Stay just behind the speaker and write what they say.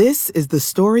This is the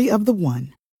story of the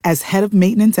one. As head of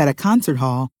maintenance at a concert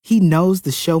hall, he knows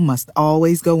the show must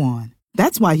always go on.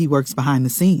 That's why he works behind the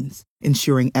scenes,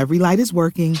 ensuring every light is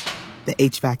working, the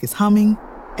HVAC is humming,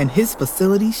 and his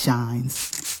facility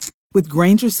shines. With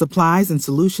Grainger's supplies and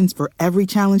solutions for every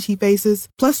challenge he faces,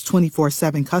 plus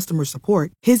 24/7 customer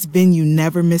support, his venue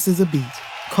never misses a beat.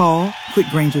 Call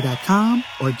quickgrainger.com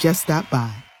or just stop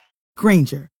by.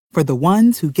 Grainger, for the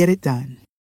ones who get it done.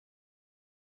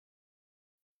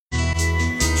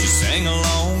 She sang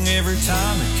along every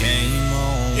time it came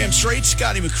on. Damn straight,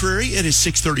 Scotty McCreery. It is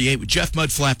 6:38 with Jeff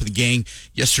Mudflap and the gang.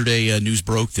 Yesterday, news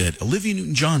broke that Olivia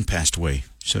Newton-John passed away,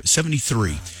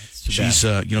 73. She's,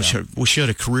 she had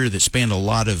a career that spanned a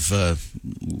lot of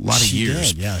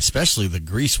years. Did, yeah, especially the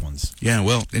Grease ones. Yeah,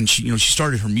 well, and she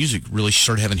started her music. Really, she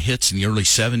started having hits in the early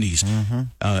 70s,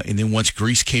 and then once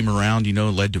Grease came around,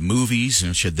 led to movies.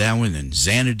 She had that one, and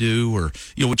Xanadu,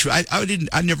 which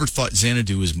I never thought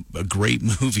Xanadu was a great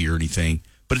movie or anything,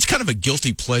 but it's kind of a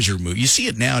guilty pleasure movie. You see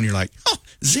it now, and you're like, oh,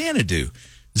 Xanadu.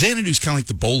 Xanadu's kind of like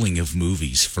the bowling of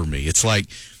movies for me. It's like,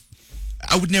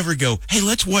 I would never go, hey,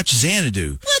 let's watch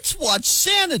Xanadu. Let's watch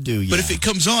Xanadu, yeah. But if it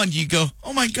comes on, you go,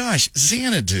 oh, my gosh,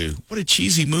 Xanadu. What a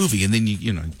cheesy movie. And then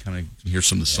you kind of hear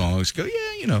some of the songs, go,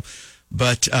 yeah.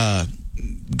 But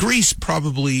Grease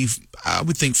probably, I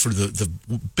would think for the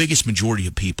biggest majority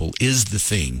of people, is the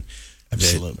thing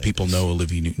that people know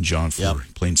Olivia Newton-John for,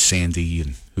 playing Sandy.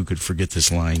 And who could forget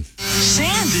this line?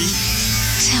 Sandy?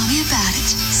 Tell me about it,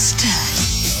 stud.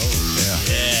 Oh,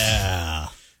 yeah.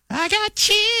 I got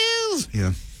chills.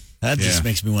 Yeah. That just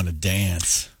makes me want to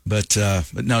dance. But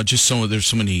no, there's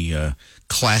so many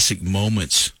classic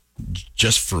moments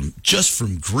just from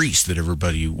Grease that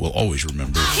everybody will always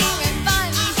remember.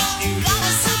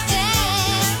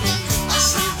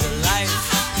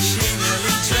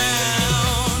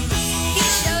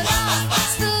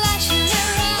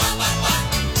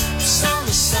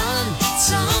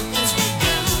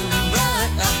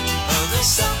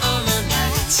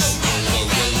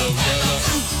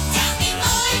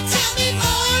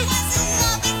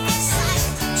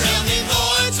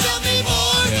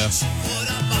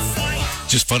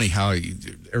 Just funny how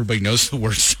everybody knows the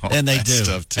words to all and they that do.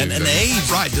 Stuff too. And the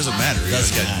age, right? Doesn't matter.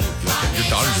 Doesn't matter. Your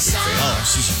daughter's a big fan. Oh,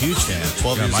 she's a huge fan.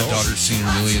 12 years my old. daughter's seen her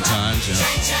a million times. Yeah.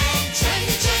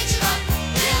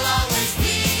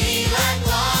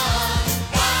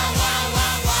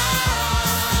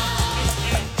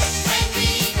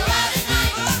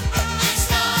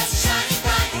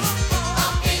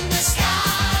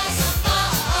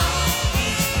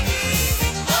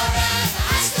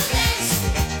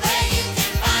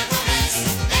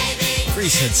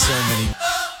 Grease had so many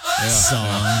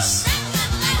songs.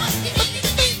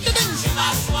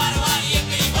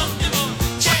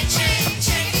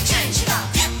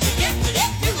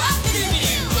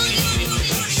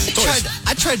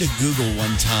 I tried to Google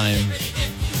one time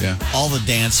all the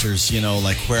dancers,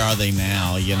 like where are they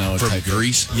now, From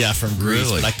Grease? From Grease.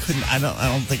 Really? But I couldn't, I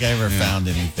don't think I ever found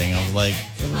anything. I was like,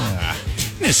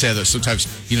 It's sad that sometimes,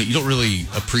 you don't really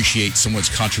appreciate someone's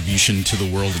contribution to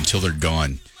the world until they're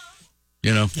gone.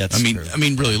 That's true. I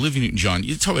mean, really, Olivia Newton-John,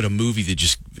 you talk about a movie that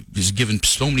just has given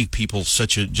so many people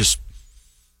such a just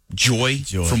joy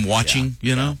from watching,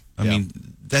 I mean,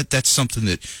 that's something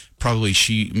that probably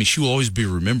she will always be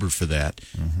remembered for that.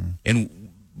 Mm-hmm. And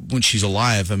when she's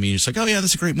alive, I mean, it's like, oh yeah,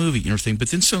 that's a great movie and everything.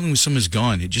 But then suddenly when someone's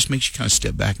gone, it just makes you kind of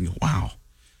step back and go, wow.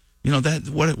 That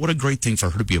what a great thing for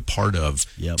her to be a part of,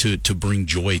 to bring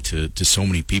joy to so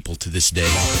many people to this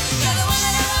day.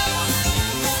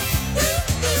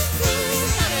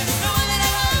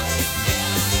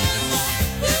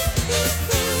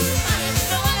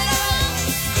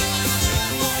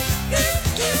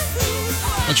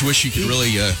 Don't you wish you could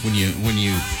really, when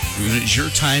it's your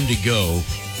time to go,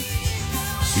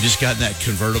 you just got in that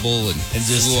convertible and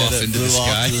just flew off into the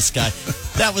sky?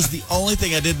 That was the only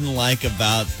thing I didn't like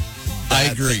about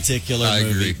that particular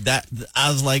movie. That I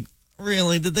was like,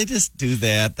 really? Did they just do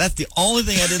that? That's the only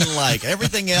thing I didn't like.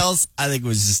 Everything else, I think,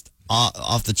 was just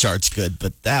off the charts good.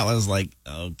 But that was like,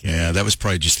 okay. Yeah, that was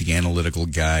probably just the analytical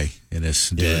guy in us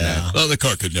doing that. Well, the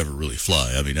car could never really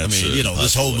fly. I mean,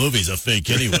 this whole movie's a fake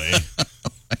anyway.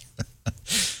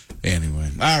 Anyway,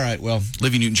 all right. Well,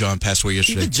 Olivia Newton-John passed away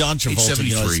yesterday. Even John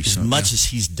Travolta, as much as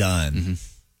he's done,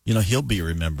 he'll be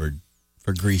remembered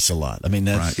for Grease a lot. I mean,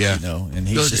 that's and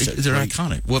he's they're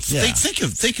iconic. Well,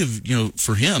 think of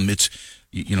for him, it's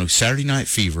Saturday Night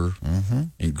Fever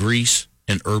and Grease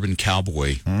and Urban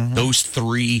Cowboy. Those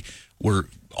three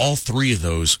all three of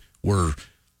those were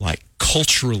like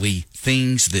culturally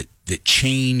things that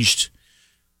changed.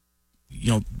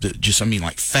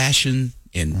 Like fashion.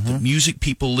 and the music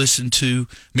people listened to.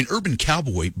 I mean, Urban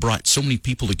Cowboy brought so many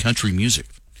people to country music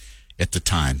at the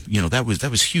time. You know, that was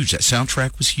huge. That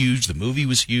soundtrack was huge. The movie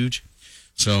was huge.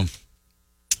 So,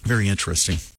 very interesting.